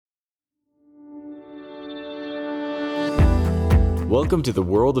Welcome to the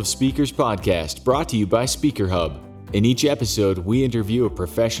World of Speakers podcast, brought to you by Speaker Hub. In each episode, we interview a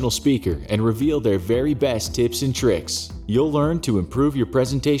professional speaker and reveal their very best tips and tricks. You'll learn to improve your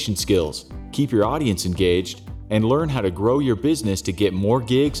presentation skills, keep your audience engaged, and learn how to grow your business to get more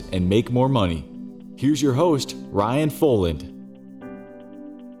gigs and make more money. Here's your host, Ryan Foland.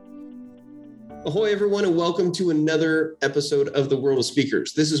 Ahoy, everyone, and welcome to another episode of the World of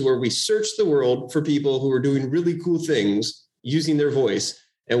Speakers. This is where we search the world for people who are doing really cool things using their voice,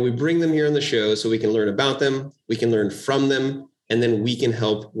 and we bring them here on the show so we can learn about them, we can learn from them, and then we can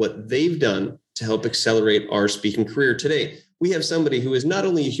help what they've done to help accelerate our speaking career. Today, we have somebody who is not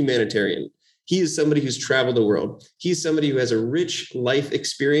only a humanitarian, he is somebody who's traveled the world. He's somebody who has a rich life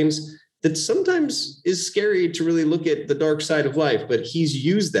experience that sometimes is scary to really look at the dark side of life, but he's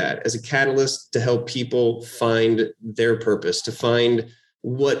used that as a catalyst to help people find their purpose, to find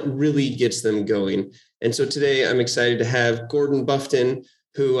what really gets them going. And so today I'm excited to have Gordon Buffton,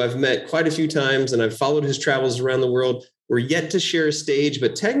 who I've met quite a few times and I've followed his travels around the world. We're yet to share a stage,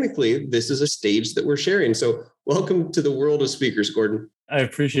 but technically this is a stage that we're sharing. So welcome to the World of Speakers, Gordon. I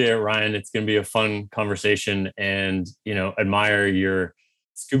appreciate it, Ryan. It's going to be a fun conversation and, admire your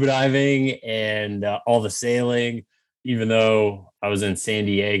scuba diving and all the sailing. Even though I was in San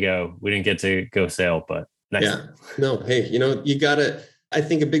Diego, we didn't get to go sail, but nice. Yeah, no, hey, you got to, I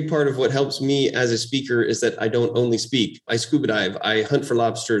think a big part of what helps me as a speaker is that I don't only speak. I scuba dive, I hunt for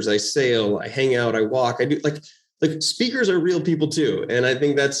lobsters, I sail, I hang out, I walk. I do like speakers are real people too. And I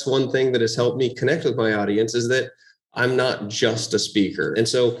think that's one thing that has helped me connect with my audience is that I'm not just a speaker. And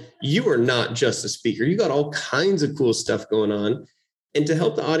so you are not just a speaker. You got all kinds of cool stuff going on. And to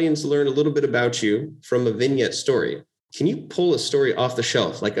help the audience learn a little bit about you from a vignette story, can you pull a story off the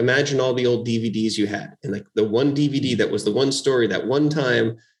shelf? Like imagine all the old DVDs you had and like the one DVD that was the one story that one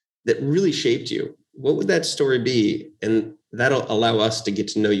time that really shaped you. What would that story be? And that'll allow us to get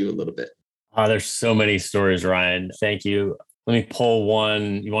to know you a little bit. There's so many stories, Ryan. Thank you. Let me pull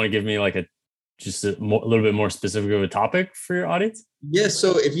one. You want to give me like a little bit more specific of a topic for your audience? Yes.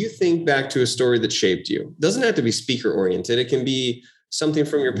 So if you think back to a story that shaped you, it doesn't have to be speaker oriented. It can be something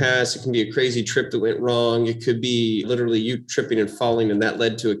from your past. It can be a crazy trip that went wrong. It could be literally you tripping and falling, and that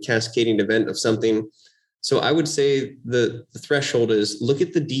led to a cascading event of something. So I would say the threshold is look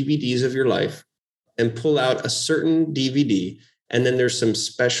at the DVDs of your life and pull out a certain DVD. And then there's some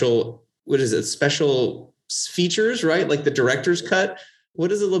special features, right? Like the director's cut.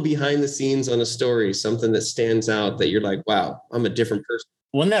 What is a little behind the scenes on a story? Something that stands out that you're like, wow, I'm a different person.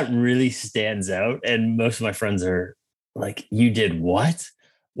 One that really stands out, and most of my friends are like, you did what?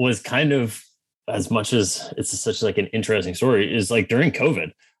 Was kind of, as much as it's such like an interesting story, is like during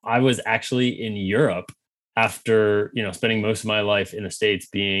COVID, I was actually in Europe after, spending most of my life in the States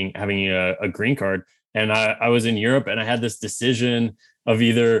having a green card. And I was in Europe and I had this decision of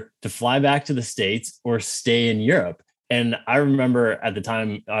either to fly back to the States or stay in Europe. And I remember at the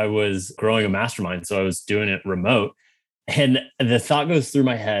time I was growing a mastermind, so I was doing it remote. And the thought goes through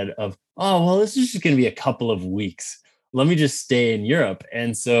my head of, oh, well, this is just going to be a couple of weeks. Let me just stay in Europe.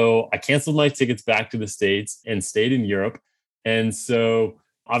 And so I canceled my tickets back to the States and stayed in Europe. And so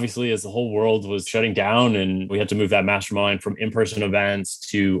obviously, as the whole world was shutting down and we had to move that mastermind from in-person events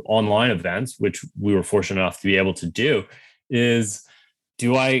to online events, which we were fortunate enough to be able to do,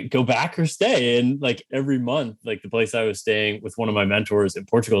 do I go back or stay? And like every month, like the place I was staying with one of my mentors in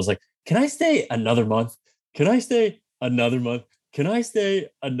Portugal is like, can I stay another month? Can I stay another month? Can I stay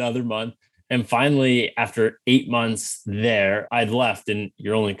another month? And finally, after 8 months there, I'd left, and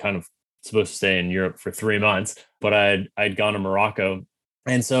you're only kind of supposed to stay in Europe for 3 months, but I'd gone to Morocco.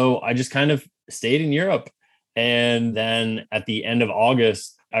 And so I just kind of stayed in Europe. And then at the end of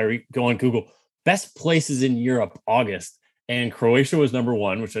August, I go on Google, best places in Europe, August. And Croatia was number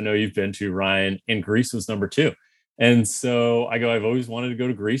one, which I know you've been to, Ryan, and Greece was number two. And so I go, I've always wanted to go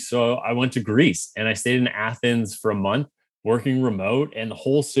to Greece. So I went to Greece and I stayed in Athens for a month, working remote, and the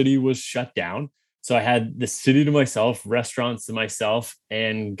whole city was shut down. So I had the city to myself, restaurants to myself,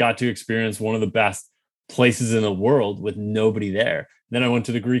 and got to experience one of the best places in the world with nobody there. Then I went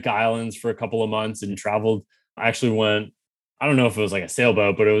to the Greek islands for a couple of months and traveled. I actually went, I don't know if it was like a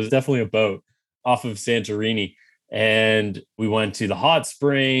sailboat, but it was definitely a boat off of Santorini. And we went to the hot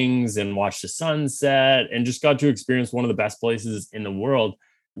springs and watched the sunset and just got to experience one of the best places in the world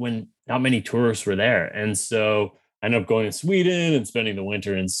when not many tourists were there. And so I ended up going to Sweden and spending the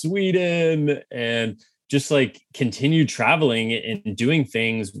winter in Sweden and just like continued traveling and doing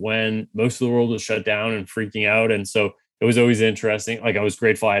things when most of the world was shut down and freaking out. And so it was always interesting. Like I was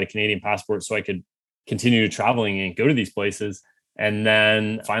grateful I had a Canadian passport so I could continue traveling and go to these places. And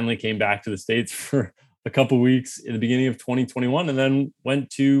then finally came back to the States for a couple of weeks in the beginning of 2021 and then went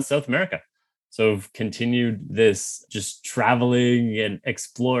to South America. So I've continued this just traveling and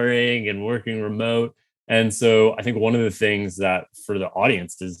exploring and working remote. And so I think one of the things that for the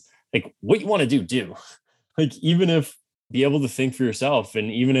audience is like what you want to do. Like even if be able to think for yourself,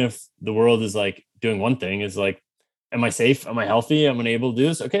 and even if the world is like doing one thing, is like, am I safe? Am I healthy? Am I able to do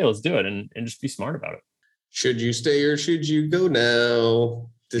this? Okay, let's do it and just be smart about it. Should you stay or should you go now?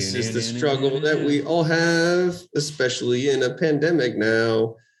 This is the struggle that we all have, especially in a pandemic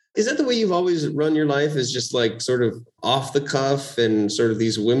now. Is that the way you've always run your life, is just like sort of off the cuff and sort of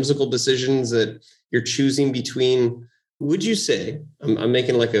these whimsical decisions that you're choosing between? Would you say, I'm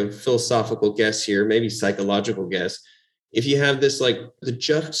making like a philosophical guess here, maybe psychological guess, if you have this like the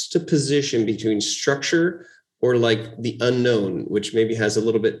juxtaposition between structure or like the unknown, which maybe has a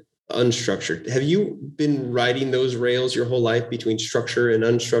little bit unstructured. Have you been riding those rails your whole life between structure and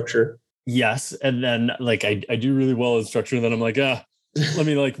unstructured? Yes. And then like I do really well in structure. And then I'm like, let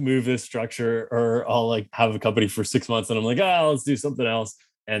me like move this structure, or I'll like have a company for 6 months and I'm like, let's do something else.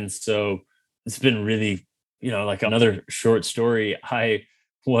 And so it's been really, like another short story.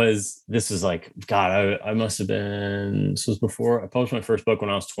 This was like, God, I must have been, this was before I published my first book when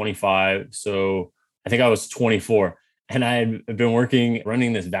I was 25. So I think I was 24. And I had been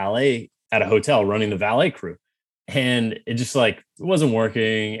running this valet at a hotel, running the valet crew. And it just like, it wasn't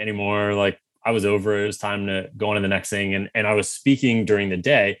working anymore. Like I was over it. It was time to go on to the next thing. And I was speaking during the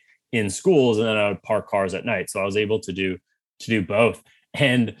day in schools, and then I would park cars at night. So I was able to do both.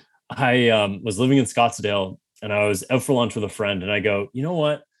 And I was living in Scottsdale, and I was out for lunch with a friend, and I go, you know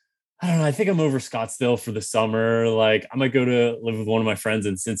what? I don't know. I think I'm over Scottsdale for the summer. Like I might go to live with one of my friends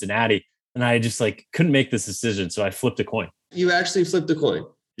in Cincinnati. And I just like couldn't make this decision. So I flipped a coin. You actually flipped a coin.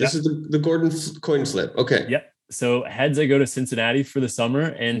 This is the Gordon coin flip. Okay. Yep. So heads, I go to Cincinnati for the summer,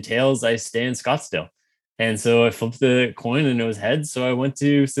 and tails, I stay in Scottsdale. And so I flipped the coin and it was heads. So I went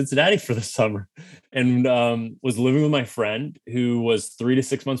to Cincinnati for the summer and was living with my friend who was 3 to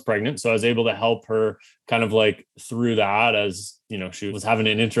 6 months pregnant. So I was able to help her kind of like through that, as, she was having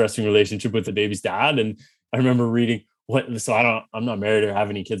an interesting relationship with the baby's dad. And I remember reading, I'm not married or have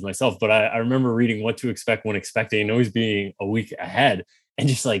any kids myself, but I remember reading What to Expect When Expecting, and always being a week ahead, and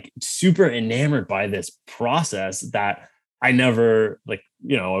just like super enamored by this process that I never I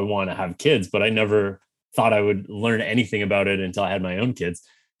want to have kids, but I never thought I would learn anything about it until I had my own kids.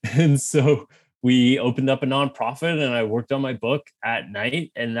 And so we opened up a nonprofit and I worked on my book at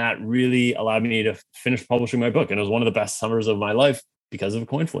night, and that really allowed me to finish publishing my book. And it was one of the best summers of my life because of a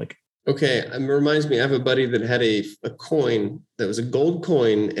coin flick. Okay. It reminds me, I have a buddy that had a coin that was a gold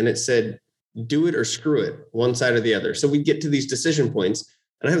coin, and it said, do it or screw it, one side or the other. So we get to these decision points,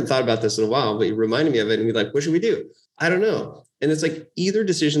 and I haven't thought about this in a while, but you reminded me of it, and we're like, what should we do? I don't know. And it's like either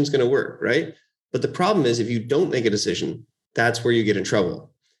decision is going to work, right? But the problem is if you don't make a decision, that's where you get in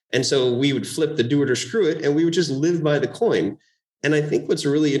trouble. And so we would flip the do it or screw it, and we would just live by the coin. And I think what's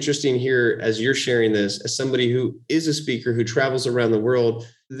really interesting here, as you're sharing this, as somebody who is a speaker who travels around the world,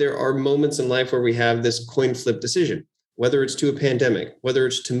 there are moments in life where we have this coin flip decision, whether it's to a pandemic, whether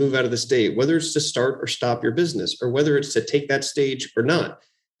it's to move out of the state, whether it's to start or stop your business, or whether it's to take that stage or not.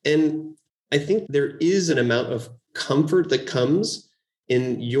 And I think there is an amount of comfort that comes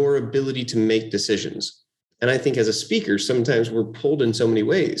in your ability to make decisions. And I think as a speaker, sometimes we're pulled in so many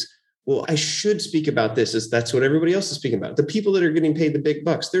ways. Well, I should speak about this, as that's what everybody else is speaking about. The people that are getting paid the big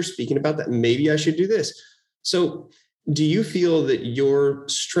bucks, they're speaking about that. Maybe I should do this. So do you feel that your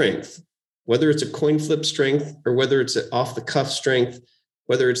strength, whether it's a coin flip strength or whether it's an off the cuff strength,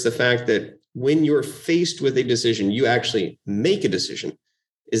 whether it's the fact that when you're faced with a decision, you actually make a decision,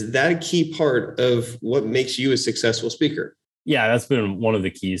 is that a key part of what makes you a successful speaker? Yeah, that's been one of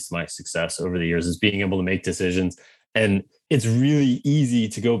the keys to my success over the years, is being able to make decisions. And it's really easy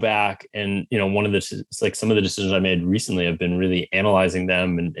to go back and, one of the, like some of the decisions I made recently, I've been really analyzing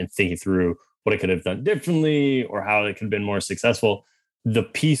them and thinking through what I could have done differently or how it could have been more successful. The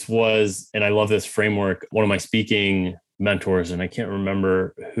piece was, and I love this framework, one of my speaking mentors, and I can't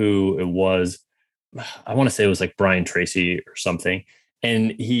remember who it was. I want to say it was like Brian Tracy or something.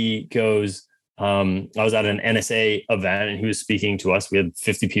 And he goes, I was at an NSA event and he was speaking to us. We had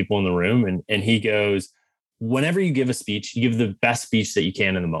 50 people in the room. And he goes, whenever you give a speech, you give the best speech that you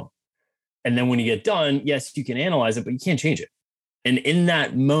can in the moment. And then when you get done, yes, you can analyze it, but you can't change it. And in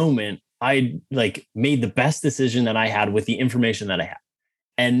that moment, I made the best decision that I had with the information that I had.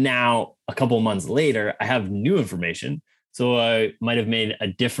 And now a couple of months later, I have new information. So I might have made a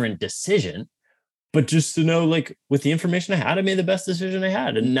different decision, But just to know, like, with the information I had, I made the best decision I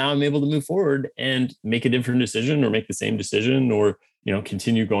had. And now I'm able to move forward and make a different decision or make the same decision or,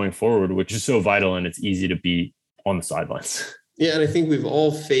 continue going forward, which is so vital. And it's easy to be on the sidelines. Yeah, and I think we've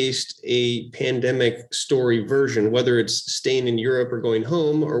all faced a pandemic story version, whether it's staying in Europe or going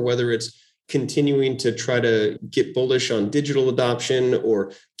home, or whether it's continuing to try to get bullish on digital adoption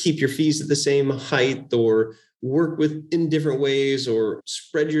or keep your fees at the same height or work in different ways or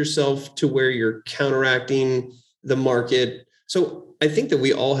spread yourself to where you're counteracting the market. So I think that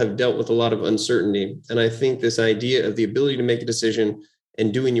we all have dealt with a lot of uncertainty. And I think this idea of the ability to make a decision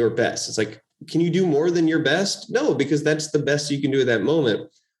and doing your best, it's like, can you do more than your best? No, because that's the best you can do at that moment.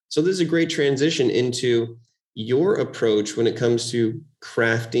 So this is a great transition into your approach when it comes to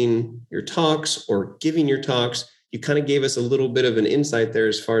crafting your talks or giving your talks. You kind of gave us a little bit of an insight there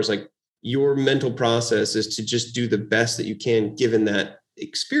as far as like your mental process is to just do the best that you can given that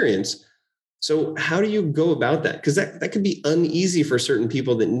experience. So how do you go about that? Because that could be uneasy for certain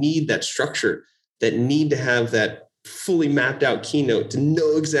people that need that structure, that need to have that fully mapped out keynote to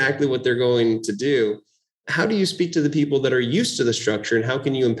know exactly what they're going to do. How do you speak to the people that are used to the structure, and how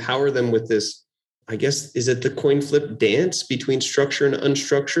can you empower them with this? I guess, is it the coin flip dance between structure and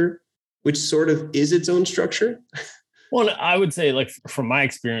unstructure, which sort of is its own structure? Well, I would say, like, from my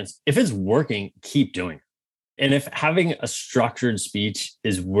experience, if it's working, keep doing it. And if having a structured speech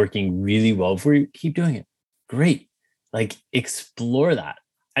is working really well for you, keep doing it. Great. Like, explore that.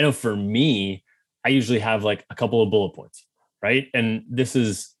 I know for me, I usually have like a couple of bullet points, right? And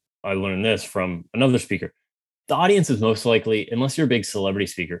I learned this from another speaker. The audience is most likely, unless you're a big celebrity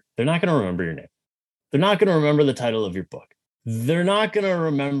speaker, they're not going to remember your name. They're not going to remember the title of your book. They're not going to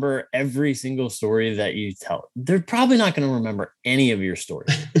remember every single story that you tell. They're probably not going to remember any of your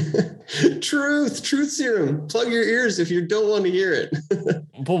stories. Truth serum. Plug your ears if you don't want to hear it.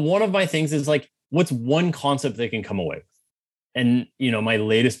 But one of my things is like, what's one concept they can come away with? And, my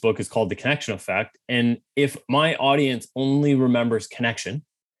latest book is called The Connection Effect. And if my audience only remembers connection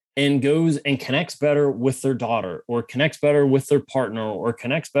and goes and connects better with their daughter or connects better with their partner or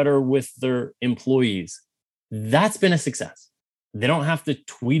connects better with their employees, that's been a success. They don't have to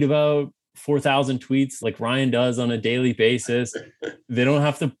tweet about 4,000 tweets like Ryan does on a daily basis. They don't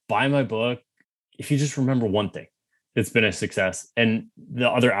have to buy my book. If you just remember one thing, it's been a success. And the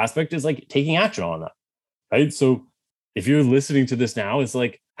other aspect is like taking action on that, right? So if you're listening to this now, it's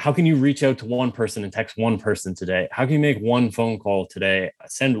like, how can you reach out to one person and text one person today? How can you make one phone call today?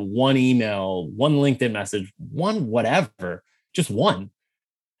 Send one email, one LinkedIn message, one whatever, just one.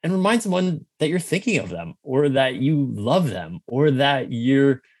 And remind someone that you're thinking of them or that you love them or that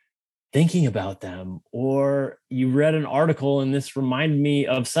you're thinking about them or you read an article and this reminded me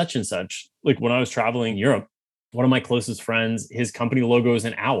of such and such. Like when I was traveling Europe, one of my closest friends, his company logo is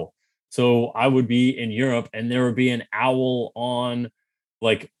an owl. So I would be in Europe and there would be an owl on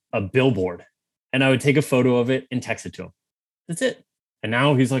like a billboard and I would take a photo of it and text it to him. That's it. And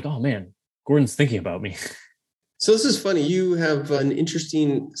now he's like, oh man, Gordon's thinking about me. So this is funny. You have an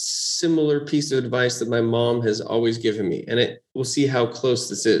interesting, similar piece of advice that my mom has always given me, and we'll see how close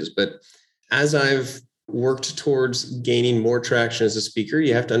this is. But as I've worked towards gaining more traction as a speaker,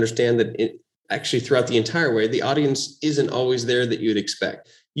 you have to understand that actually throughout the entire way, the audience isn't always there that you'd expect.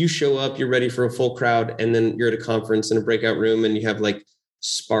 You show up, you're ready for a full crowd, and then you're at a conference in a breakout room, and you have like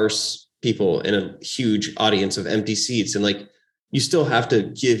sparse people in a huge audience of empty seats, and like you still have to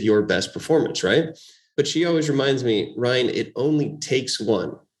give your best performance, right? But she always reminds me, Ryan, it only takes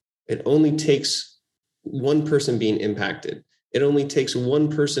one. It only takes one person being impacted. It only takes one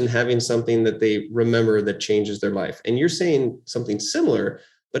person having something that they remember that changes their life. And you're saying something similar,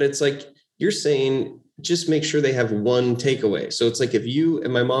 but it's like you're saying just make sure they have one takeaway. So it's like if you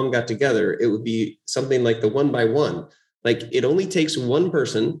and my mom got together, it would be something like the 1 by 1. Like it only takes one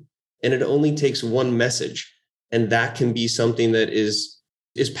person and it only takes one message. And that can be something that is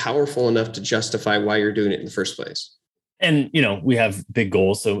powerful enough to justify why you're doing it in the first place. And, we have big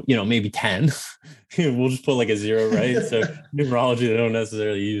goals. So, maybe 10, we'll just put like a 0, right? So numerology, they don't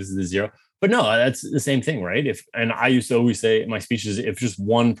necessarily use the 0, but no, that's the same thing, right? And I used to always say in my speeches, if just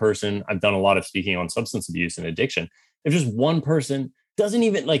one person, I've done a lot of speaking on substance abuse and addiction. If just one person doesn't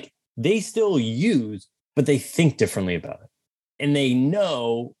even they still use, but they think differently about it. And they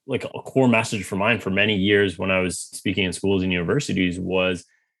know, like, a core message for mine for many years when I was speaking in schools and universities was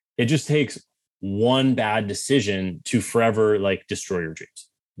it just takes one bad decision to forever destroy your dreams.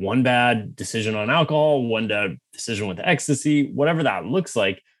 One bad decision on alcohol, one bad decision with ecstasy, whatever that looks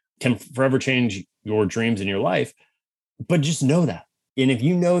like can forever change your dreams in your life. But just know that. And if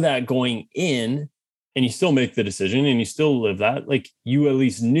you know that going in, and you still make the decision and you still live that, like you at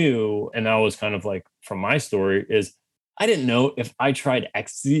least knew. And that was kind of like from my story is I didn't know if I tried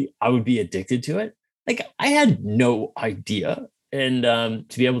ecstasy, I would be addicted to it. Like I had no idea. And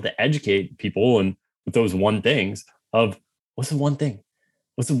to be able to educate people and with those one things of what's the one thing?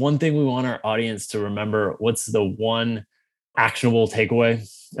 What's the one thing we want our audience to remember? What's the one actionable takeaway?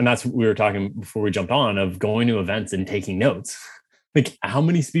 And that's what we were talking before we jumped on of going to events and taking notes. Like how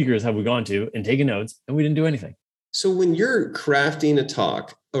many speakers have we gone to and taken notes and we didn't do anything? So when you're crafting a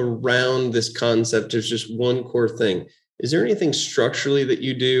talk around this concept of just one core thing, is there anything structurally that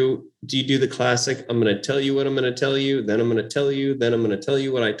you do? Do you do the classic, I'm going to tell you what I'm going to tell you, then I'm going to tell you, then I'm going to tell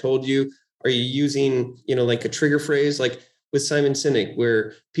you what I told you? Are you using, like a trigger phrase, like with Simon Sinek,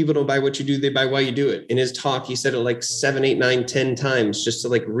 where people don't buy what you do, they buy why you do it? In his talk, he said it like 7, 8, 9, 10 times just to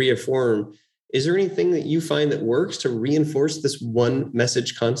like reaffirm. Is there anything that you find that works to reinforce this one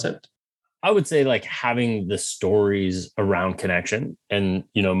message concept? I would say like having the stories around connection and,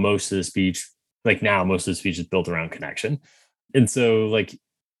 most of the speech, like now most of the speech is built around connection. And so like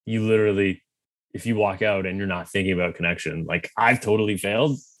you literally, if you walk out and you're not thinking about connection, like I've totally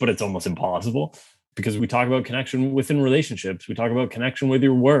failed, but it's almost impossible because we talk about connection within relationships. We talk about connection with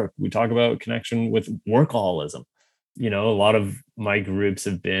your work. We talk about connection with workaholism. A lot of my groups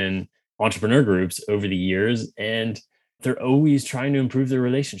have been entrepreneur groups over the years, and they're always trying to improve their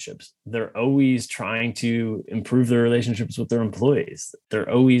relationships. They're always trying to improve their relationships with their employees. They're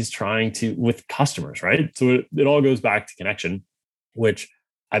always trying to with customers, right? So it all goes back to connection, which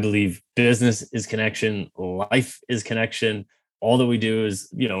I believe business is connection, life is connection. All that we do is,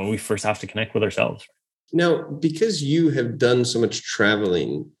 we first have to connect with ourselves. Now, because you have done so much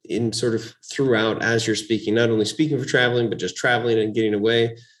traveling in sort of throughout as you're speaking, not only speaking for traveling, but just traveling and getting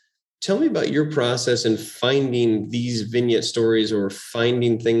away, tell me about your process in finding these vignette stories or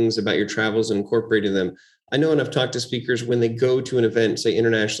finding things about your travels and incorporating them. I know, and I've talked to speakers when they go to an event, say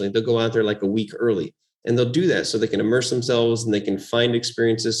internationally, they'll go out there like a week early and they'll do that so they can immerse themselves and they can find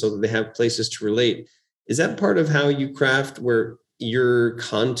experiences so that they have places to relate. Is that part of how you craft where your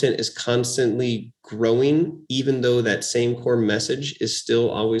content is constantly growing, even though that same core message is still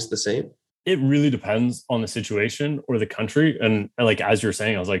always the same? It really depends on the situation or the country. And like, as you're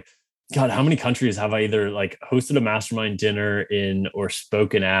saying, I was like, God, how many countries have I either like hosted a mastermind dinner in or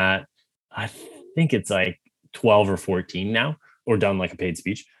spoken at? I think it's like 12 or 14 now, or done like a paid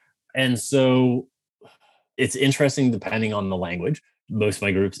speech. And so it's interesting depending on the language. Most of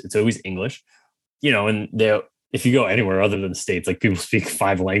my groups, it's always English, and if you go anywhere other than the States, like people speak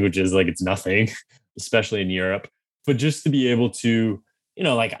 5 languages, like it's nothing, especially in Europe. But just to be able to,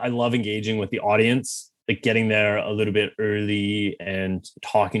 like I love engaging with the audience, like getting there a little bit early and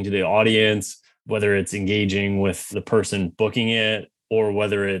talking to the audience, whether it's engaging with the person booking it or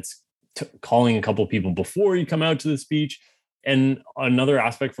whether it's calling a couple of people before you come out to the speech. And another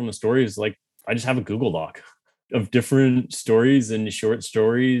aspect from the story is like, I just have a Google Doc of different stories and short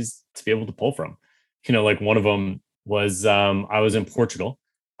stories to be able to pull from. Like one of them was I was in Portugal.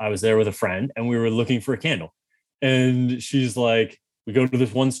 I was there with a friend and we were looking for a candle. And she's like, we go to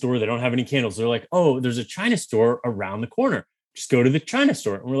this one store, they don't have any candles. They're like, oh, there's a China store around the corner. Just go to the China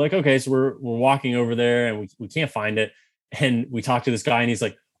store. And we're like, okay, so we're walking over there and we can't find it. And we talk to this guy and he's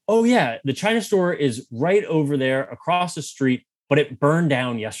like, oh yeah, the China store is right over there across the street, but it burned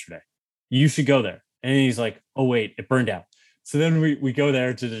down yesterday. You should go there. And he's like, oh wait, it burned down. So then we go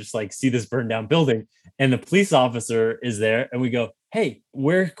there to just like see this burned down building and the police officer is there and we go, hey,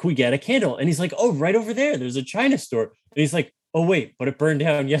 where can we get a candle? And he's like, oh, right over there. There's a China store. And he's like, oh, wait, but it burned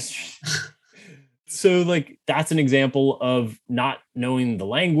down yesterday. So like, that's an example of not knowing the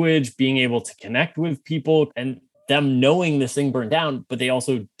language, being able to connect with people and them knowing this thing burned down, but they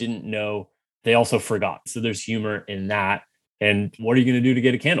also didn't know, they also forgot. So there's humor in that. And what are you going to do to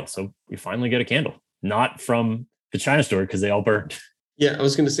get a candle? So we finally get a candle, not from the China store because they all burned. Yeah, I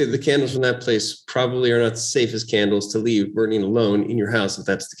was going to say the candles from that place probably are not the safest candles to leave burning alone in your house if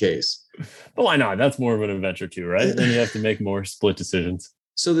that's the case. But why not? That's more of an adventure too, right? Then you have to make more split decisions.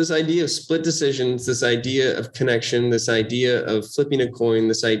 So this idea of split decisions, this idea of connection, this idea of flipping a coin,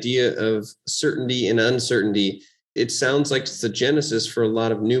 this idea of certainty and uncertainty, it sounds like it's the genesis for a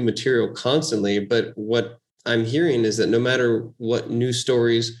lot of new material constantly. But what I'm hearing is that no matter what new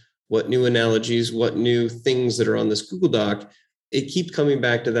stories, what new analogies, what new things that are on this Google Doc, it keeps coming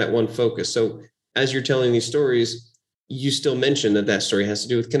back to that one focus. So as you're telling these stories, you still mention that story has to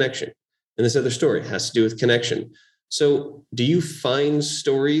do with connection. And this other story has to do with connection. So do you find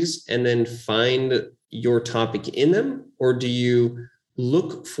stories and then find your topic in them? Or do you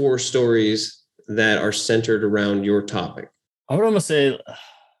look for stories that are centered around your topic? I would almost say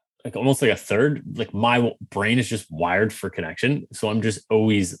like almost like a third. Like my brain is just wired for connection. So I'm just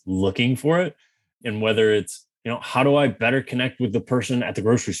always looking for it. And whether it's, how do I better connect with the person at the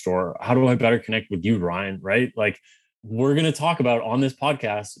grocery store? How do I better connect with you, Ryan? Right? Like we're going to talk about on this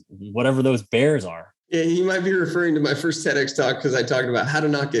podcast, whatever those bears are. Yeah, you might be referring to my first TEDx talk because I talked about how to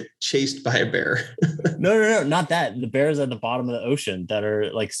not get chased by a bear. No, not that. The bears at the bottom of the ocean that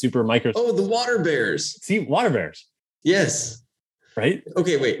are like super micro. Oh, the water bears. See, water bears. Yes. Right?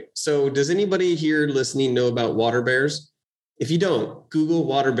 Okay, wait. So does anybody here listening know about water bears? If you don't, Google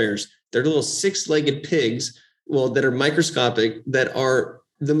water bears. They're little 6-legged pigs, that are microscopic, that are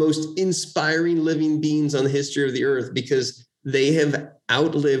the most inspiring living beings on the history of the earth because they have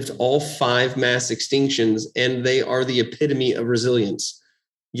outlived all 5 mass extinctions and they are the epitome of resilience.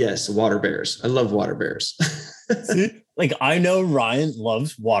 Yes, water bears. I love water bears. See, like I know Ryan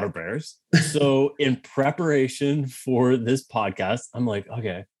loves water bears. So in preparation for this podcast, I'm like,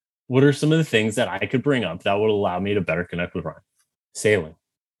 okay, what are some of the things that I could bring up that would allow me to better connect with Ryan? Sailing,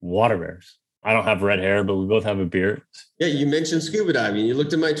 water bears. I don't have red hair, but we both have a beard. Yeah, you mentioned scuba diving. You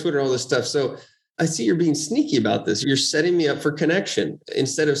looked at my Twitter, all this stuff. So I see you're being sneaky about this. You're setting me up for connection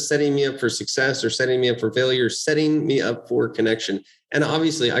instead of setting me up for success or setting me up for failure, setting me up for connection. And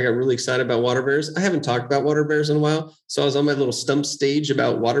obviously, I got really excited about water bears. I haven't talked about water bears in a while. So I was on my little stump stage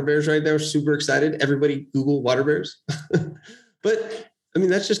about water bears right there. Super excited. Everybody Google water bears. But I mean,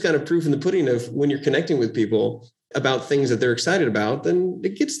 that's just kind of proof in the pudding of when you're connecting with people about things that they're excited about, then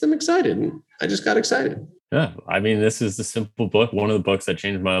it gets them excited. And I just got excited. Yeah. I mean, this is the simple book. One of the books that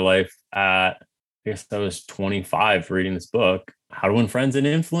changed my life at, I guess I was 25 reading this book, How to Win Friends and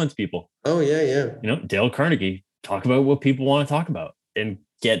Influence People. Oh, yeah. Dale Carnegie, talk about what people want to talk about and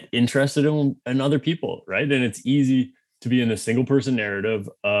get interested in other people, right? And it's easy to be in a single person narrative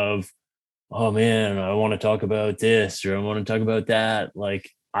of, oh man, I want to talk about this or I want to talk about that. Like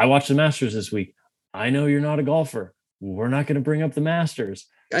I watched the Masters this week. I know you're not a golfer. We're not going to bring up the Masters.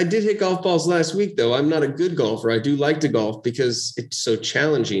 I did hit golf balls last week, though. I'm not a good golfer. I do like to golf because it's so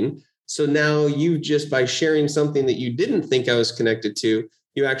challenging. So now you just by sharing something that you didn't think I was connected to,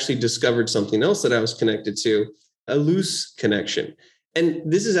 you actually discovered something else that I was connected to, a loose connection. And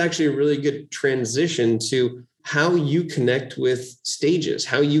this is actually a really good transition to how you connect with stages,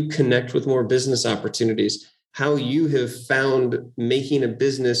 how you connect with more business opportunities, how you have found making a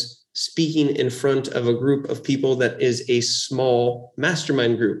business speaking in front of a group of people that is a small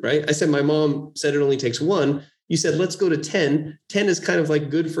mastermind group, right? I said, my mom said it only takes 1. You said, let's go to 10. 10 is kind of like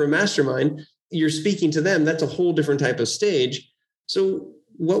good for a mastermind. You're speaking to them. That's a whole different type of stage. So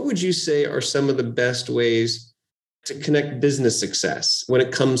what would you say are some of the best ways to connect business success when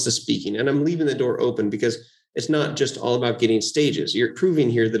it comes to speaking? And I'm leaving the door open because it's not just all about getting stages. You're proving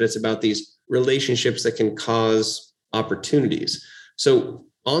here that it's about these relationships that can cause opportunities. So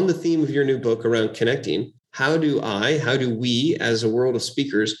on the theme of your new book around connecting, how do we as a world of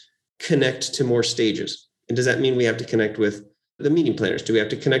speakers connect to more stages? And does that mean we have to connect with the meeting planners? Do we have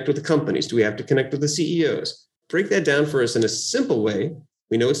to connect with the companies? Do we have to connect with the CEOs? Break that down for us in a simple way.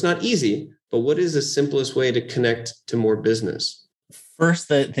 We know it's not easy, but what is the simplest way to connect to more business? First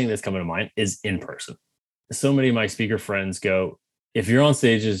thing that's coming to mind is in person. So many of my speaker friends go, if you're on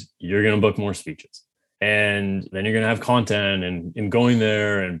stages, you're going to book more speeches. And then you're going to have content and going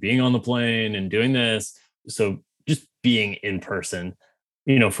there and being on the plane and doing this. So just being in person,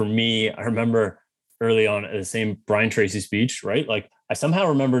 for me, I remember early on the same Brian Tracy speech, right? Like I somehow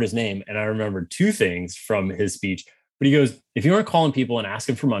remembered his name and I remembered 2 things from his speech, but he goes, if you aren't calling people and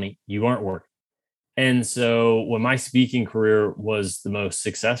asking for money, you aren't working. And so when my speaking career was the most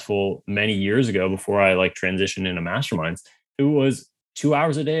successful many years ago, before I transitioned into masterminds, it was 2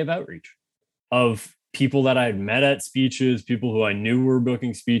 hours a day of outreach of people that I had met at speeches, people who I knew were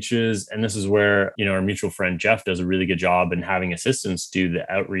booking speeches. And this is where, our mutual friend Jeff does a really good job in having assistants do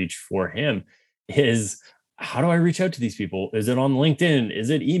the outreach for him, is how do I reach out to these people? Is it on LinkedIn? Is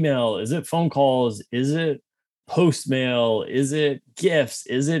it email? Is it phone calls? Is it post mail? Is it gifts?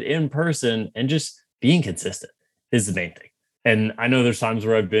 Is it in person? And just being consistent is the main thing. And I know there's times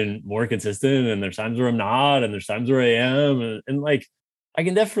where I've been more consistent and there's times where I'm not, and there's times where I am. And I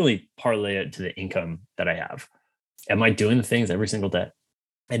can definitely parlay it to the income that I have. Am I doing the things every single day?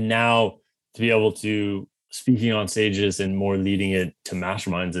 And now to be able to speaking on stages and more leading it to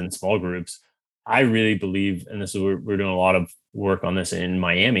masterminds and small groups, I really believe, and this is we're doing a lot of work on this in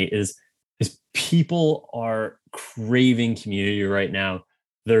Miami, is people are craving community right now.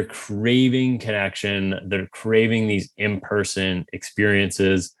 They're craving connection. They're craving these in-person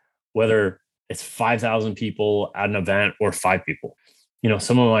experiences, whether it's 5,000 people at an event or 5 people.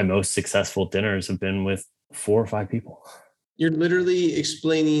 Some of my most successful dinners have been with 4 or 5 people. You're literally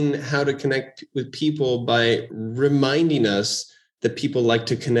explaining how to connect with people by reminding us that people like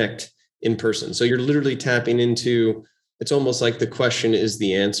to connect in person. So you're literally tapping into, it's almost like the question is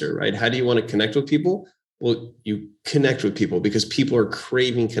the answer, right? How do you want to connect with people? Well, you connect with people because people are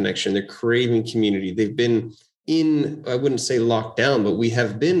craving connection. They're craving community. They've been in, I wouldn't say locked down, but we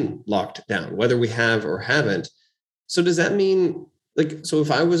have been locked down, whether we have or haven't. So does that mean, like, so if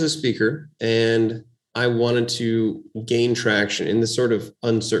I was a speaker and I wanted to gain traction in this sort of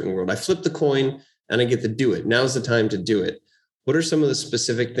uncertain world, I flip the coin and I get to do it. Now's the time to do it. What are some of the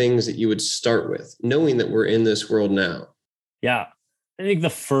specific things that you would start with, knowing that we're in this world now? Yeah. I think the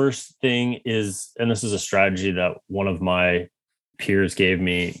first thing is, and this is a strategy that one of my peers gave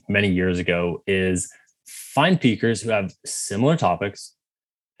me many years ago, is find speakers who have similar topics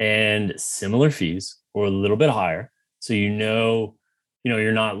and similar fees or a little bit higher. So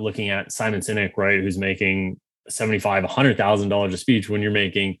you're not looking at Simon Sinek, right, who's making $75,000, $100,000 a speech when you're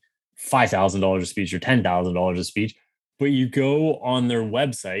making $5,000 a speech or $10,000 a speech. But you go on their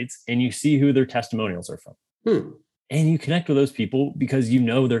websites and you see who their testimonials are from. And you connect with those people because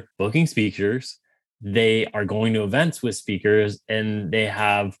they're booking speakers, they are going to events with speakers, and they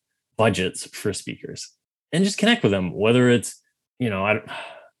have budgets for speakers. And just connect with them, whether it's, I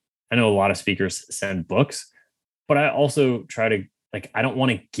know a lot of speakers send books, but I also try to, I don't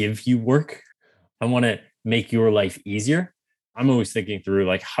want to give you work. I want to make your life easier. I'm always thinking through,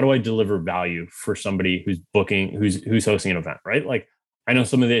 how do I deliver value for somebody who's booking, who's hosting an event, right? I know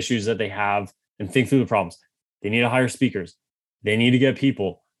some of the issues that they have and think through the problems. They need to hire speakers. They need to get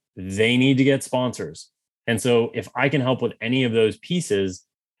people. They need to get sponsors. And so if I can help with any of those pieces,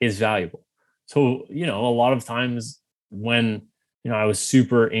 is valuable. So, a lot of times when, I was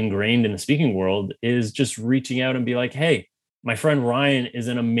super ingrained in the speaking world, is just reaching out and be like, hey, my friend Ryan is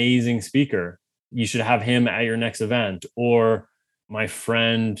an amazing speaker. You should have him at your next event. Or my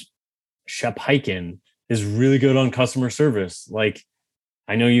friend Shep Hyken is really good on customer service.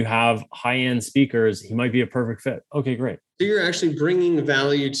 I know you have high-end speakers. He might be a perfect fit. Okay, great. So you're actually bringing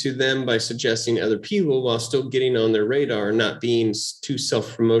value to them by suggesting other people while still getting on their radar and not being too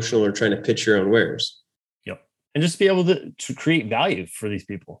self-promotional or trying to pitch your own wares. Yep. And just be able to create value for these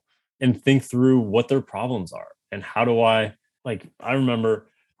people and think through what their problems are. And how do I remember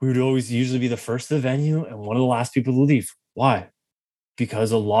we would always usually be the first to the venue and one of the last people to leave. Why?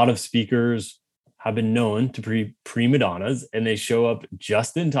 Because a lot of speakers have been known to be prima donnas and they show up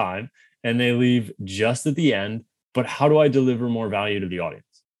just in time and they leave just at the end. But how do I deliver more value to the audience?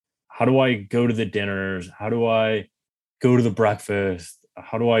 How do I go to the dinners? How do I go to the breakfast?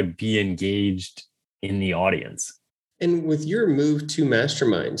 How do I be engaged in the audience? And with your move to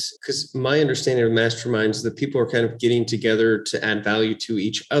masterminds, because my understanding of masterminds is that people are kind of getting together to add value to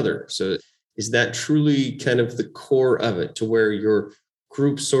each other. So is that truly kind of the core of it, to where you're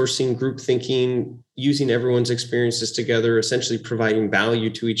group sourcing, group thinking, using everyone's experiences together, essentially providing value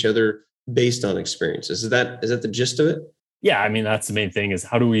to each other based on experiences? Is that the gist of it? Yeah. I mean, that's the main thing, is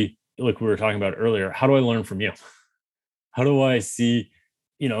how do we, like we were talking about earlier, how do I learn from you? How do I see,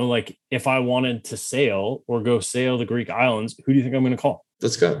 if I wanted to sail or go sail the Greek islands, who do you think I'm going to call?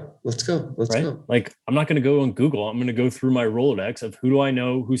 Let's go. I'm not going to go on Google. I'm going to go through my Rolodex of who do I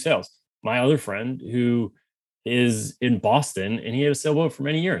know who sails. My other friend who is in Boston, and he had a sailboat for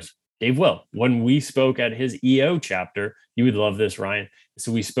many years, Dave Will. When we spoke at his EO chapter, you would love this, Ryan.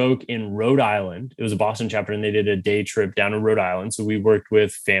 So we spoke in Rhode Island. It was a Boston chapter, and they did a day trip down to Rhode Island. So we worked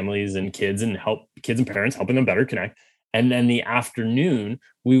with families and kids and kids and parents, helping them better connect. And then the afternoon,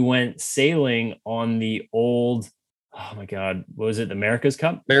 we went sailing on the old, oh my God, what was it? The America's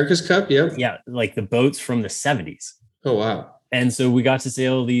Cup? America's Cup, yeah. Yeah, the boats from the 70s. Oh, wow. And so we got to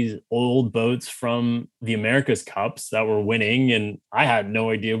sail these old boats from the America's Cups that were winning. And I had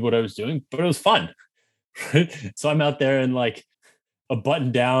no idea what I was doing, but it was fun. So I'm out there in a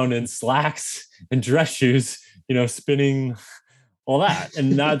button down and slacks and dress shoes, spinning all that.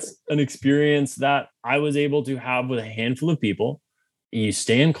 And that's an experience that I was able to have with a handful of people. You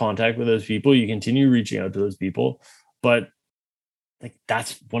stay in contact with those people, you continue reaching out to those people, but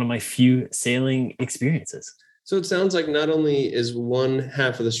that's one of my few sailing experiences. So it sounds like not only is one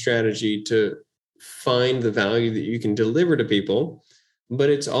half of the strategy to find the value that you can deliver to people, but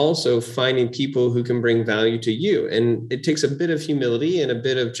it's also finding people who can bring value to you. And it takes a bit of humility and a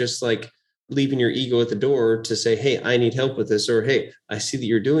bit of just leaving your ego at the door to say, hey, I need help with this, or hey, I see that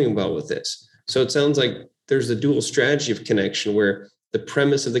you're doing well with this. So it sounds like there's a dual strategy of connection, where the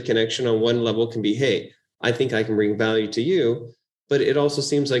premise of the connection on one level can be, hey, I think I can bring value to you. But it also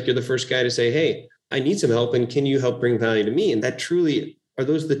seems like you're the first guy to say, hey, I need some help, and can you help bring value to me? And that truly, are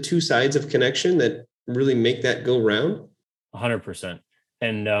those the two sides of connection that really make that go round? 100%.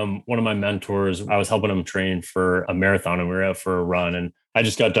 And one of my mentors, I was helping him train for a marathon, and we were out for a run. And I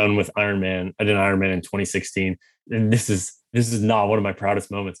just got done with Ironman. I did an Ironman in 2016. And this is not one of my proudest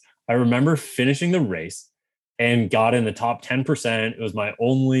moments. I remember finishing the race and got in the top 10%. It was my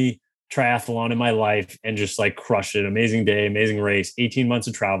only triathlon in my life, and just like crushed it. Amazing day, amazing race, 18 months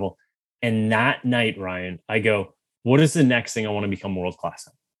of travel. And that night, Ryan, I go, what is the next thing I want to become world class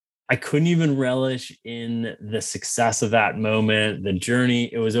at? I couldn't even relish in the success of that moment, the journey.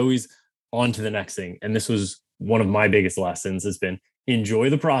 It was always on to the next thing. And this was one of my biggest lessons, has been enjoy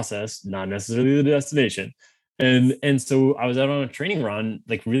the process, not necessarily the destination. And so I was out on a training run,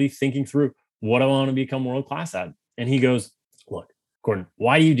 like really thinking through what I want to become world class at. And he goes, look, Gordon,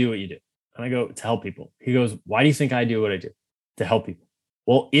 why do you do what you do? And I go, to help people. He goes, why do you think I do what I do? To help people.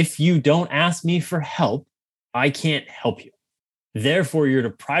 Well, if you don't ask me for help, I can't help you. Therefore, you're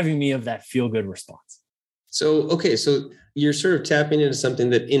depriving me of that feel-good response. So, okay, so you're sort of tapping into something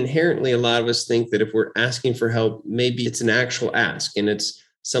that inherently a lot of us think that if we're asking for help, maybe it's an actual ask and it's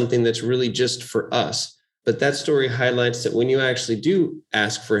something that's really just for us. But that story highlights that when you actually do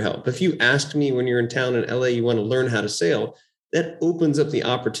ask for help, if you asked me when you're in town in LA, you want to learn how to sail, that opens up the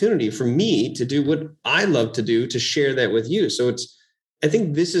opportunity for me to do what I love to do, to share that with you. So I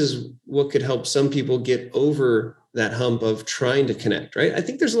think this is what could help some people get over that hump of trying to connect, right? I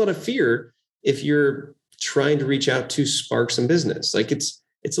think there's a lot of fear if you're trying to reach out to spark some business. Like it's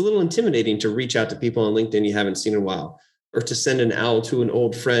a little intimidating to reach out to people on LinkedIn you haven't seen in a while, or to send an owl to an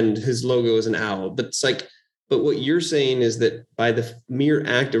old friend whose logo is an owl. But it's like, but what you're saying is that by the mere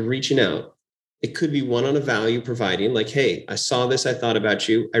act of reaching out, it could be one on a value providing, like, hey, I saw this, I thought about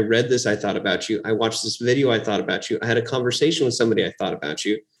you. I read this, I thought about you. I watched this video, I thought about you. I had a conversation with somebody, I thought about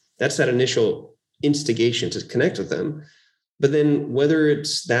you. That's that initial instigation to connect with them. But then whether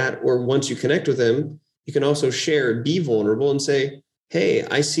it's that or once you connect with them, you can also share, be vulnerable and say, hey,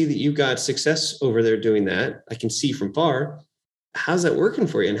 I see that you got success over there doing that. I can see from far. How's that working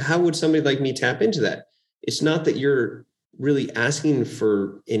for you? And how would somebody like me tap into that? It's not that you're really asking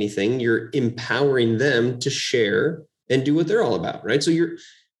for anything. You're empowering them to share and do what they're all about, right? So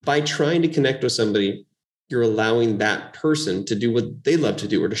by trying to connect with somebody, you're allowing that person to do what they love to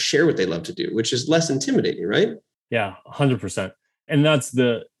do or to share what they love to do, which is less intimidating, right? Yeah, 100%. And that's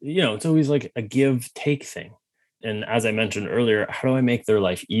it's always like a give take thing. And as I mentioned earlier, how do I make their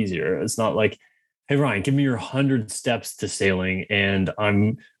life easier? It's not like, hey, Ryan, give me your 100 steps to sailing. And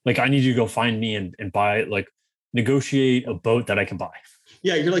I'm like, I need you to go find me and buy, like, negotiate a boat that I can buy.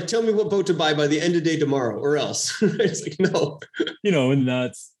 Yeah. You're like, tell me what boat to buy by the end of day tomorrow or else. It's like, no. And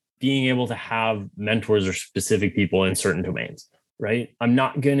that's being able to have mentors or specific people in certain domains, right? I'm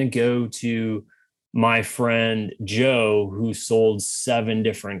not going to go to my friend Joe, who sold 7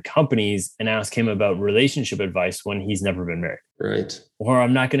 different companies, and ask him about relationship advice when he's never been married. Right. Or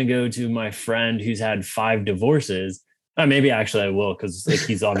I'm not going to go to my friend who's had 5 divorces. Maybe actually I will, because like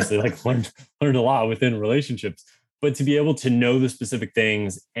he's obviously like learned a lot within relationships. But to be able to know the specific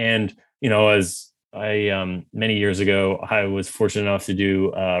things, and as I many years ago, I was fortunate enough to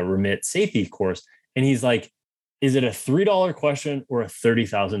do a remit safety course, and he's like, "Is it a $3 question or a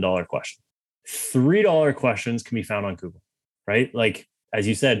 $30,000 question?" $3 questions can be found on Google, right? Like, as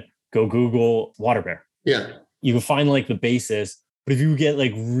you said, go Google water bear. Yeah. You can find like the basis, but if you get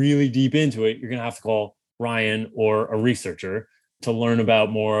like really deep into it, you're going to have to call Ryan or a researcher to learn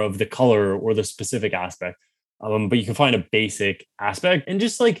about more of the color or the specific aspect. But you can find a basic aspect and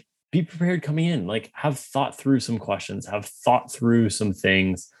just like be prepared coming in, like have thought through some questions, have thought through some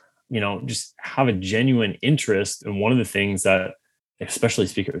things, just have a genuine interest in one of the things that, especially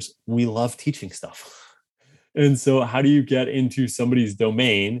speakers, we love teaching stuff. And so how do you get into somebody's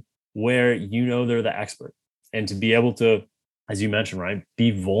domain where they're the expert? And to be able to, as you mentioned, Ryan, be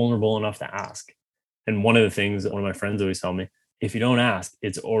vulnerable enough to ask. And one of the things that one of my friends always tell me, if you don't ask,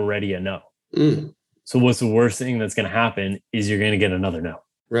 it's already a no. So what's the worst thing that's going to happen is you're going to get another no.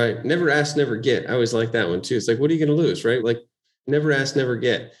 Right. Never ask, never get. I always like that one too. It's like, what are you going to lose, right? Like never ask, never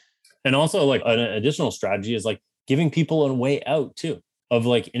get. And also like an additional strategy is like giving people a way out too, of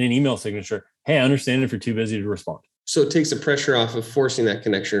like in an email signature, hey, I understand if you're too busy to respond. So it takes the pressure off of forcing that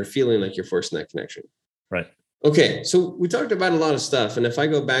connection or feeling like you're forcing that connection. Right. Okay. So we talked about a lot of stuff. And if I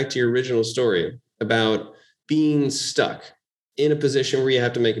go back to your original story about being stuck in a position where you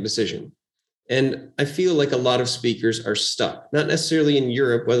have to make a decision. And I feel like a lot of speakers are stuck, not necessarily in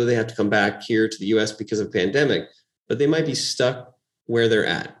Europe, whether they have to come back here to the US because of pandemic, but they might be stuck where they're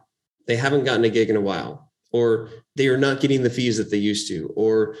at. They haven't gotten a gig in a while, or they are not getting the fees that they used to,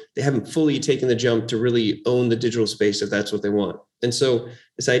 or they haven't fully taken the jump to really own the digital space if that's what they want. And so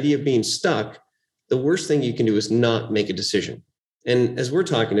this idea of being stuck, the worst thing you can do is not make a decision. And as we're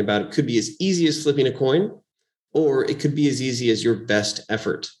talking about, it could be as easy as flipping a coin, or it could be as easy as your best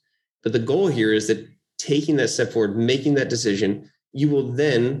effort. But the goal here is that taking that step forward, making that decision, you will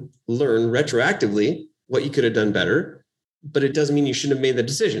then learn retroactively what you could have done better, but it doesn't mean you shouldn't have made the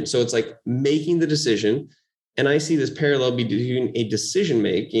decision. So it's like making the decision. And I see this parallel between a decision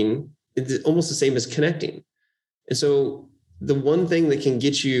making, it's almost the same as connecting. And so the one thing that can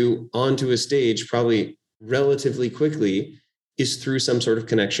get you onto a stage probably relatively quickly is through some sort of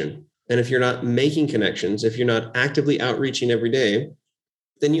connection. And if you're not making connections, if you're not actively outreaching every day,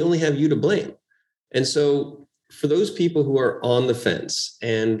 then you only have you to blame. And so for those people who are on the fence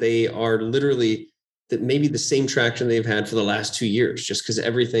and they are literally that maybe the same traction they've had for the last 2 years, just because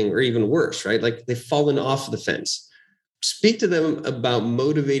everything, or even worse, right? Like they've fallen off the fence. Speak to them about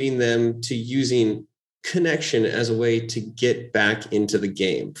motivating them to using connection as a way to get back into the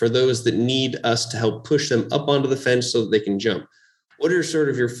game. For those that need us to help push them up onto the fence so that they can jump. What are sort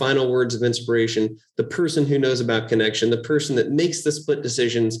of your final words of inspiration? The person who knows about connection, the person that makes the split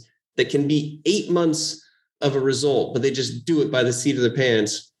decisions that can be 8 months of a result, but they just do it by the seat of their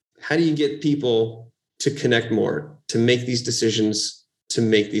pants. How do you get people to connect more, to make these decisions, to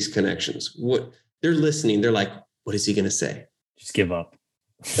make these connections? What they're listening, they're like, what is he going to say? Just give up.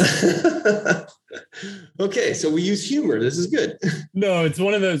 Okay, so we use humor. This is good. No, it's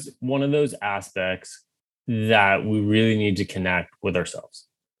one of those aspects that we really need to connect with ourselves.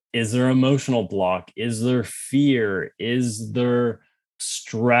 Is there emotional block? Is there fear? Is there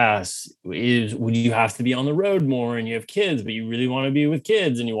stress? Would you have to be on the road more and you have kids, but you really want to be with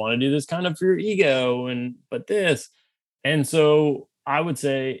kids and you want to do this kind of for your ego but this. And so I would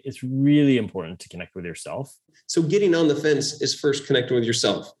say it's really important to connect with yourself. So getting on the fence is first connecting with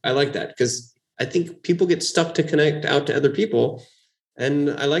yourself. I like that because I think people get stuck to connect out to other people.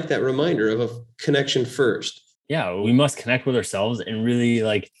 And I like that reminder of a connection first. Yeah, we must connect with ourselves and really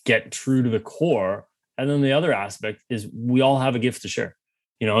like get true to the core. And then the other aspect is we all have a gift to share.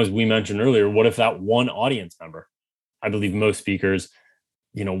 You know, as we mentioned earlier, what if that one audience member, I believe most speakers,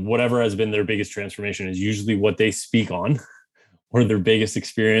 you know, whatever has been their biggest transformation is usually what they speak on or their biggest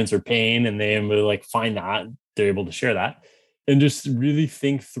experience or pain. And they able to like find that, they're able to share that and just really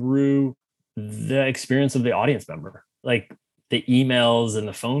think through the experience of the audience member, like the emails and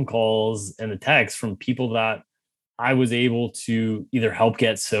the phone calls and the texts from people that I was able to either help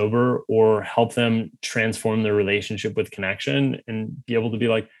get sober or help them transform their relationship with connection and be able to be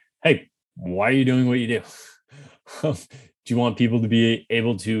like, hey, why are you doing what you do? Do you want people to be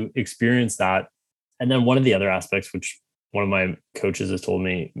able to experience that? And then one of the other aspects, which one of my coaches has told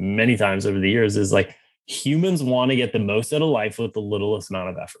me many times over the years, is like humans want to get the most out of life with the littlest amount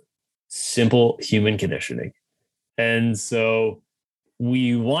of effort. Simple human conditioning. And so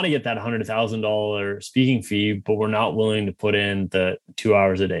we want to get that $100,000 speaking fee, but we're not willing to put in the 2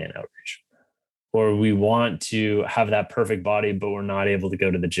 hours a day in outreach. Or we want to have that perfect body, but we're not able to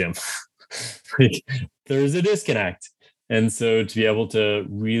go to the gym. Like, there's a disconnect. And so to be able to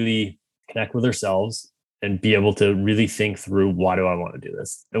really connect with ourselves and be able to really think through, why do I want to do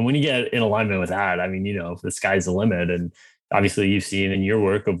this? And when you get in alignment with that, I mean, you know, the sky's the limit. And obviously you've seen in your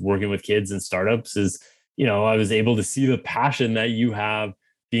work of working with kids and startups is, you know, I was able to see the passion that you have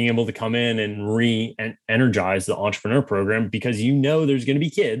being able to come in and re-energize the entrepreneur program, because you know there's going to be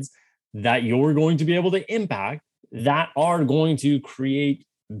kids that you're going to be able to impact that are going to create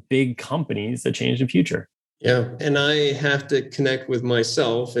big companies that change the future. Yeah. And I have to connect with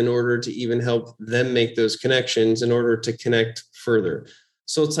myself in order to even help them make those connections in order to connect further.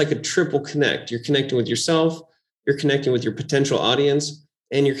 So it's like a triple connect. You're connecting with yourself, you're connecting with your potential audience,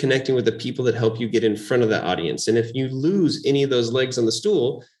 and you're connecting with the people that help you get in front of that audience. And if you lose any of those legs on the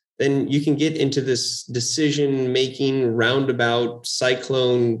stool, then you can get into this decision-making roundabout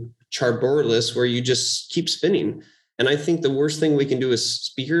cyclone Charborilus where you just keep spinning. And I think the worst thing we can do as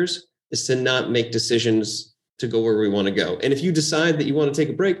speakers is to not make decisions to go where we want to go. And if you decide that you want to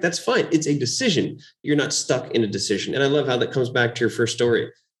take a break, that's fine. It's a decision. You're not stuck in a decision. And I love how that comes back to your first story.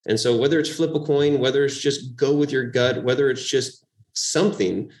 And so whether it's flip a coin, whether it's just go with your gut, whether it's just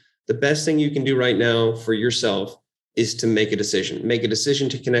something, the best thing you can do right now for yourself is to make a decision. Make a decision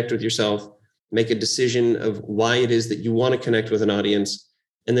to connect with yourself, make a decision of why it is that you want to connect with an audience,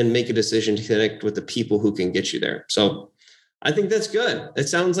 and then make a decision to connect with the people who can get you there. So I think that's good. It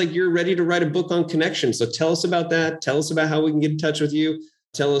sounds like you're ready to write a book on connection. So tell us about that. Tell us about how we can get in touch with you.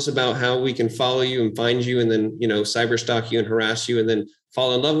 Tell us about how we can follow you and find you and then, you know, cyber stalk you and harass you and then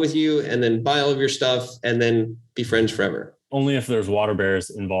fall in love with you and then buy all of your stuff and then be friends forever. Only if there's water bears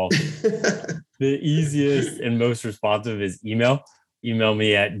involved. The easiest and most responsive is email. email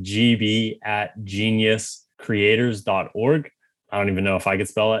me at gb@geniuscreators.org. I don't even know if I could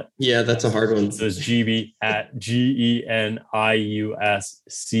spell it. Yeah, that's a hard one. So it's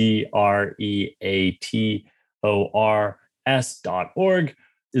geniuscreators.org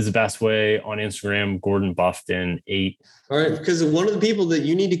is the best way. On Instagram, Gordon Buffton 8. All right, because one of the people that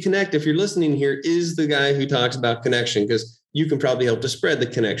you need to connect, if you're listening here, is the guy who talks about connection, because you can probably help to spread the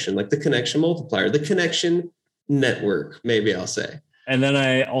connection, like the connection multiplier, the connection network, maybe I'll say. And then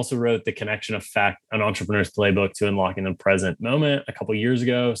I also wrote The Connection Effect, an entrepreneur's playbook to unlocking the present moment a couple of years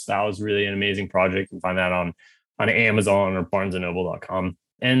ago. So that was really an amazing project. You can find that on Amazon or barnesandnoble.com.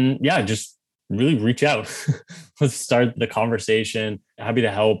 And yeah, just really reach out. Let's start the conversation. Happy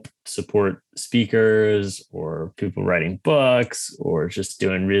to help support speakers or people writing books or just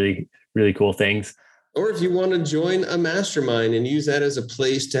doing really, really cool things. Or if you want to join a mastermind and use that as a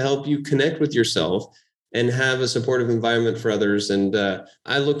place to help you connect with yourself and have a supportive environment for others. And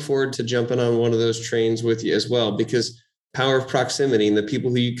I look forward to jumping on one of those trains with you as well, because power of proximity and the people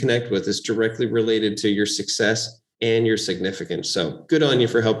who you connect with is directly related to your success and your significance. So good on you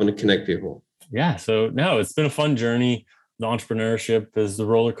for helping to connect people. Yeah. So no, it's been a fun journey. The entrepreneurship is the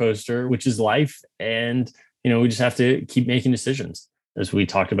roller coaster, which is life. And, we just have to keep making decisions, as we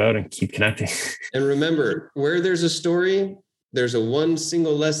talked about, and keep connecting. And remember, where there's a story, there's a one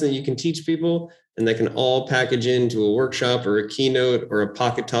single lesson you can teach people, and they can all package into a workshop or a keynote or a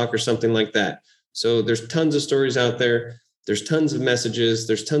pocket talk or something like that. So there's tons of stories out there. There's tons of messages.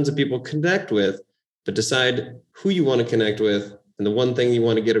 There's tons of people to connect with, but decide who you want to connect with and the one thing you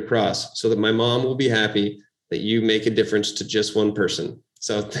want to get across, so that my mom will be happy that you make a difference to just one person.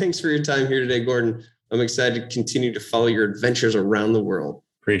 So thanks for your time here today, Gordon. I'm excited to continue to follow your adventures around the world.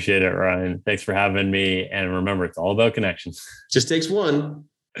 Appreciate it, Ryan. Thanks for having me. And remember, it's all about connections. Just takes one.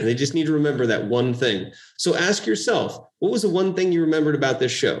 And they just need to remember that one thing. So ask yourself, what was the one thing you remembered about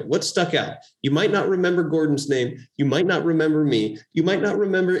this show? What stuck out? You might not remember Gordon's name. You might not remember me. You might not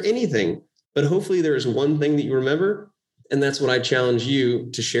remember anything, but hopefully there is one thing that you remember. And that's what I challenge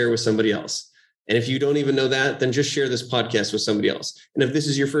you to share with somebody else. And if you don't even know that, then just share this podcast with somebody else. And if this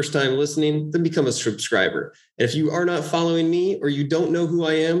is your first time listening, then become a subscriber. And if you are not following me or you don't know who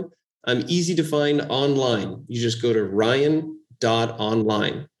I am, I'm easy to find online. You just go to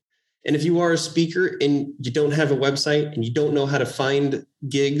ryan.online. And if you are a speaker and you don't have a website and you don't know how to find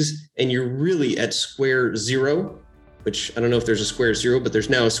gigs and you're really at square zero, which I don't know if there's a square zero, but there's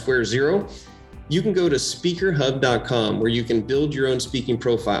now a square zero, you can go to speakerhub.com where you can build your own speaking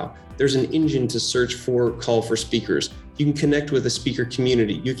profile. There's an engine to search for, call for speakers. You can connect with a speaker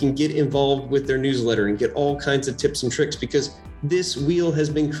community. You can get involved with their newsletter and get all kinds of tips and tricks, because this wheel has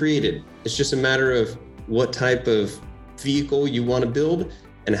been created. It's just a matter of what type of vehicle you want to build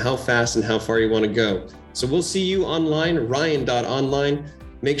and how fast and how far you want to go. So we'll see you online, ryan.online.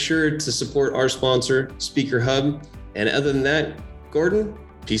 Make sure to support our sponsor, Speaker Hub. And other than that, Gordon,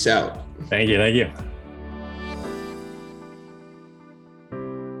 peace out. Thank you.